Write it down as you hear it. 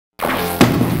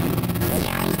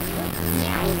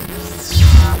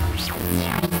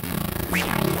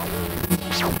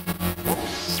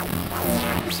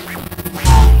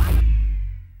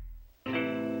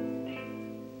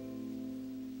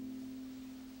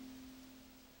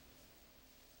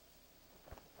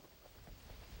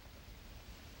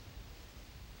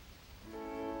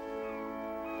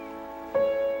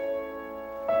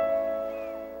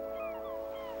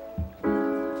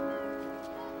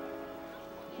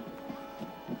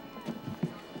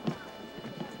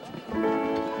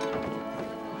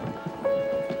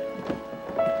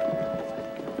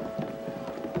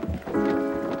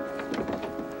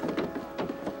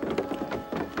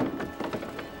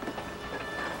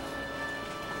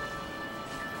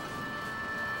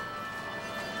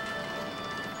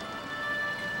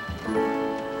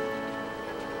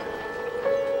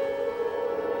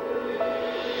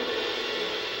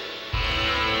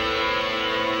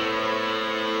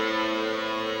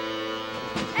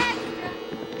Extra,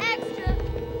 extra,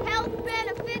 health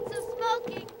benefits of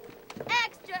smoking.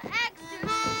 Extra, extra,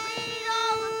 read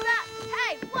all about...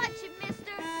 Hey, watch it,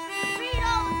 mister. Read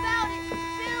all about it.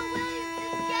 Bill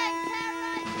Williamson's gang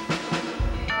terrorized...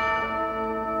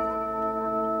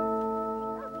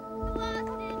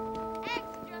 Boston.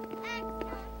 Extra,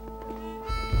 extra.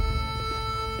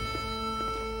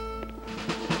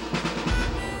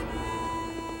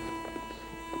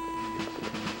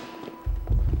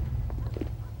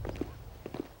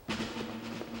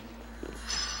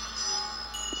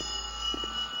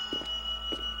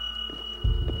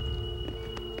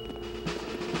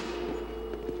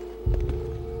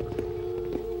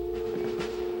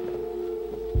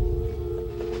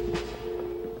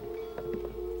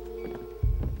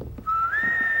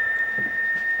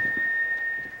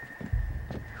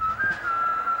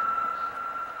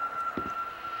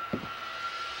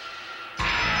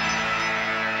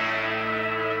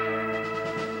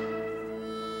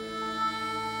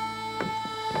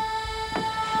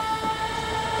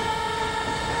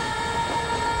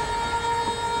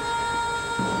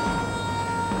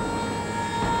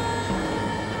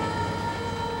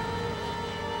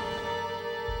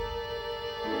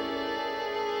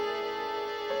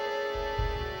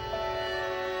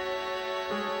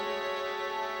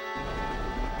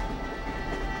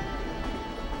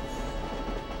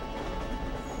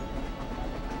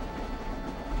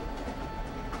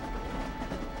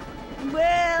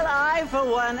 Well, I, for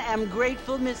one, am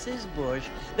grateful, Mrs. Bush,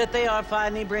 that they are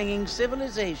finally bringing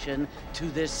civilization to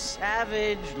this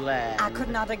savage land. I could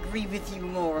not agree with you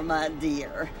more, my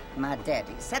dear. My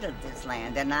daddy settled this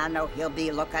land, and I know he'll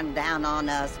be looking down on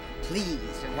us,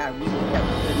 pleased at how we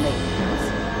helped the natives.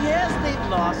 Yes, they've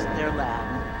lost their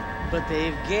land, but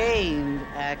they've gained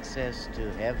access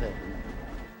to heaven.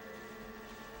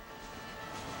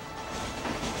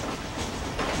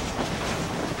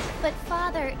 But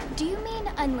Father, do you mean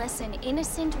unless an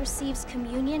innocent receives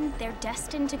communion, they're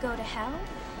destined to go to hell?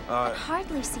 That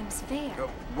hardly seems fair.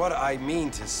 What I mean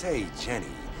to say, Jenny,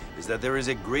 is that there is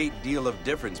a great deal of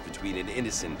difference between an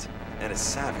innocent and a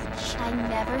savage. I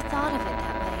never thought of it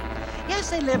that way. Yes,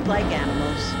 they live like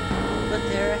animals, but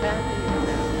they're happy.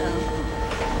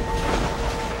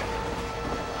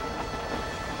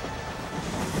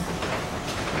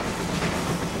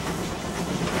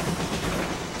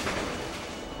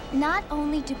 Not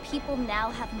only do people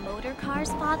now have motor cars,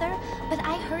 Father, but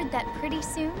I heard that pretty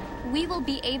soon we will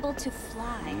be able to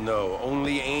fly. No,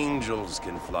 only angels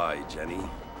can fly, Jenny.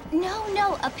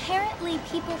 No, apparently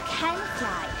people can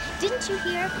fly. Didn't you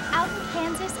hear? Out in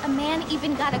Kansas, a man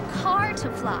even got a car to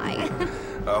fly.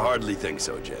 I hardly think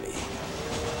so, Jenny.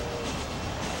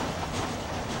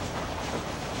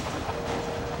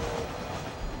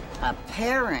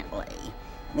 Apparently,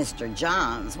 Mr.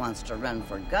 Johns wants to run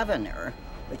for governor,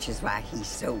 which is why he's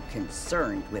so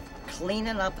concerned with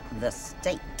cleaning up the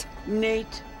state.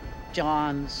 Nate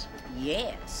Johns.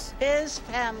 Yes. His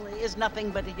family is nothing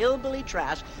but hillbilly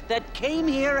trash that came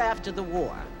here after the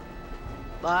war.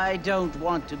 I don't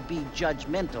want to be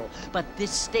judgmental, but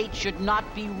this state should not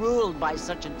be ruled by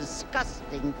such a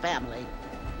disgusting family.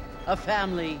 A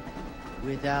family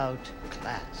without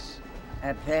class.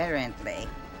 Apparently.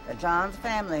 The Johns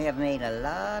family have made a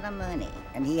lot of money,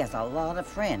 and he has a lot of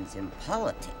friends in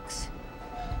politics.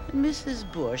 Mrs.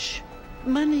 Bush,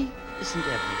 money isn't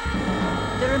everything.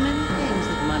 There are many things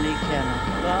that money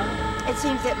cannot buy. It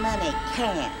seems that money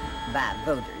can buy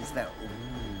voters, though.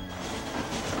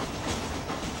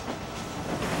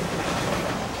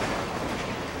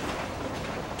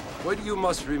 What you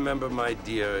must remember, my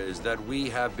dear, is that we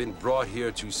have been brought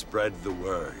here to spread the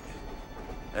word.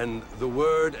 And the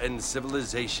word and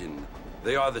civilization,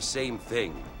 they are the same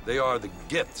thing. They are the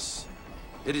gifts.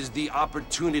 It is the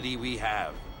opportunity we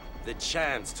have, the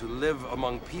chance to live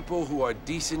among people who are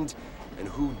decent and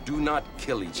who do not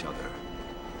kill each other,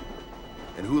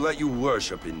 and who let you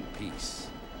worship in peace.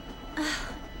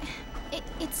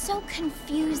 It's so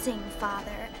confusing,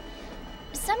 Father.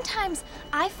 Sometimes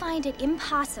I find it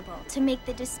impossible to make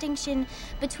the distinction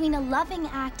between a loving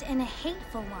act and a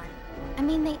hateful one. I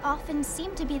mean, they often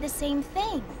seem to be the same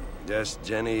thing. Yes,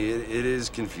 Jenny, it is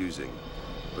confusing.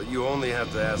 But you only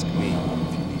have to ask me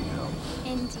if you need help.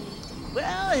 Indeed.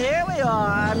 Well, here we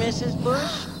are, Mrs.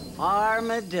 Bush.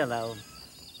 Armadillo.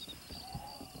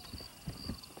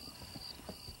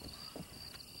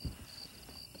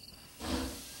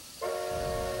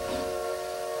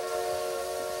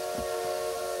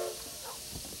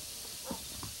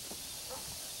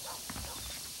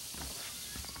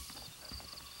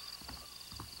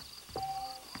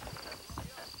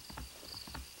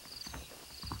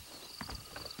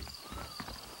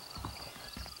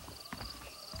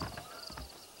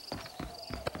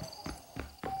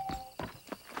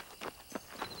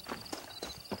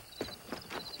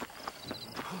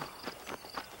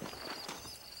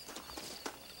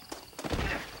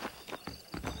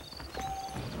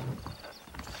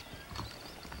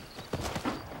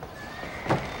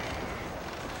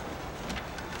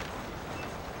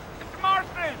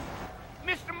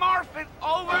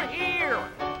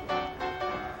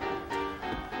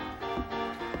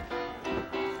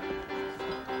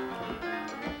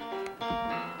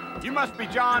 You must be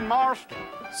John Marston.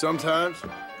 Sometimes.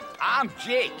 I'm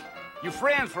Jake. Your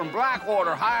friends from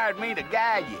Blackwater hired me to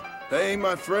guide you. They ain't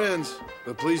my friends,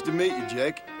 but pleased to meet you,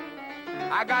 Jake.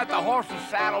 I got the horses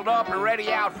saddled up and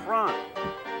ready out front.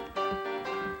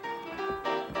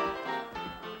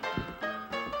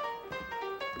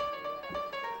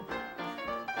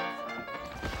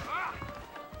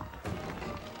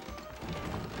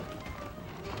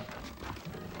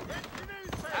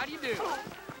 How do you do?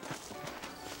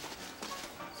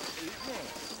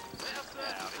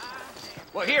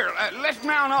 Well, here, let's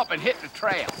mount up and hit the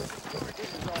trail.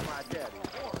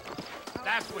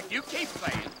 That's what you keep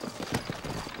saying.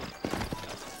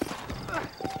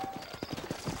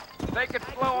 Take it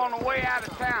slow on the way out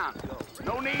of town.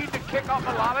 No need to kick up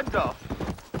a lot of dust.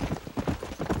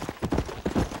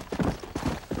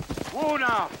 Whoa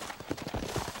now.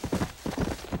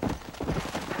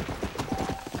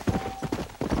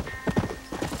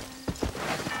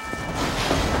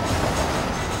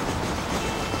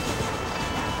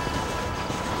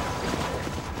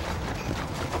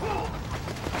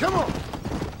 Come on.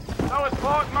 So it's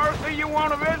Fort Mercy you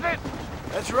want to visit?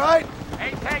 That's right.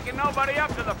 Ain't taking nobody up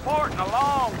to the fort in a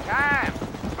long time.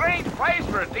 Strange place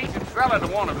for a decent fella to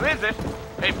want to visit,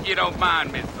 if you don't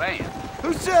mind me saying.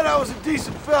 Who said I was a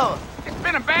decent fella? It's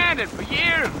been abandoned for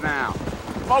years now.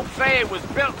 Folks say it was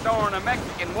built during the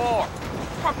Mexican War.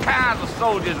 What kinds of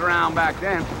soldiers around back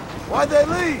then? Why'd they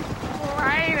leave? Well,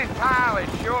 I ain't entirely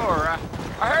sure.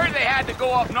 I heard they had to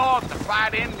go up north to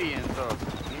fight Indians, or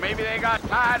maybe they got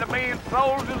tired of being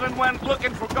soldiers and went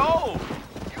looking for gold.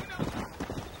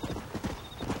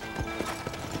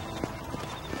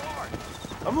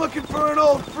 I'm looking for an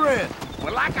old friend.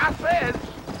 Well, like I said,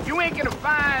 you ain't gonna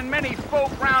find many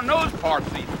folk around those parts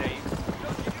these days.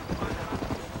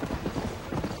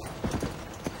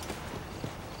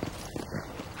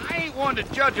 I ain't one to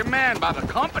judge a man by the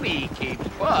company he keeps,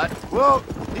 but... Well,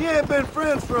 he ain't been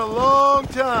friends for a long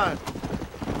time.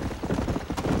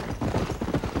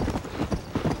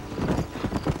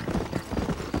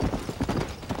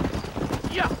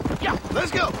 Yeah.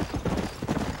 Let's go.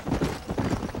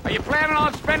 Are you planning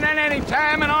on spending any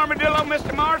time in Armadillo,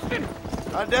 Mr. Marston?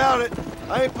 I doubt it.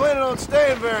 I ain't planning on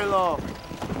staying very long.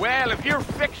 Well, if you're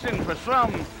fixing for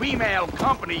some female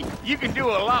company, you can do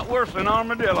a lot worse than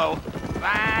Armadillo.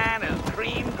 Fine as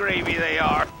cream gravy they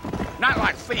are. Not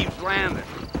like Thieves' Landing.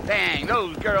 Dang,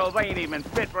 those girls ain't even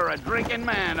fit for a drinking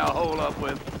man to hole up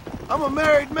with. I'm a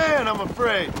married man, I'm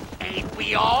afraid. Ain't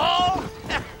we all?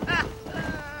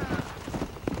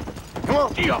 Come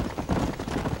on. Gio.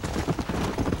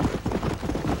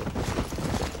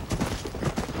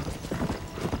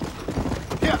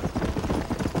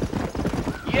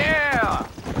 Yeah.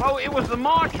 Oh, it was the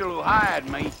marshal who hired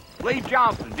me. Lee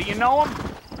Johnson. Do you know him?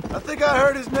 I think I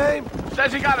heard his name.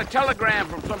 Says he got a telegram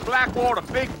from some Blackwater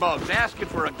big bugs asking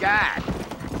for a guide.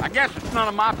 I guess it's none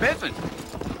of my business.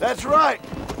 That's right.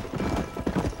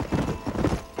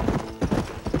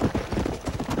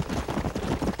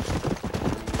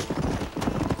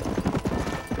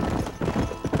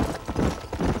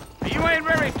 You ain't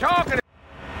very talkative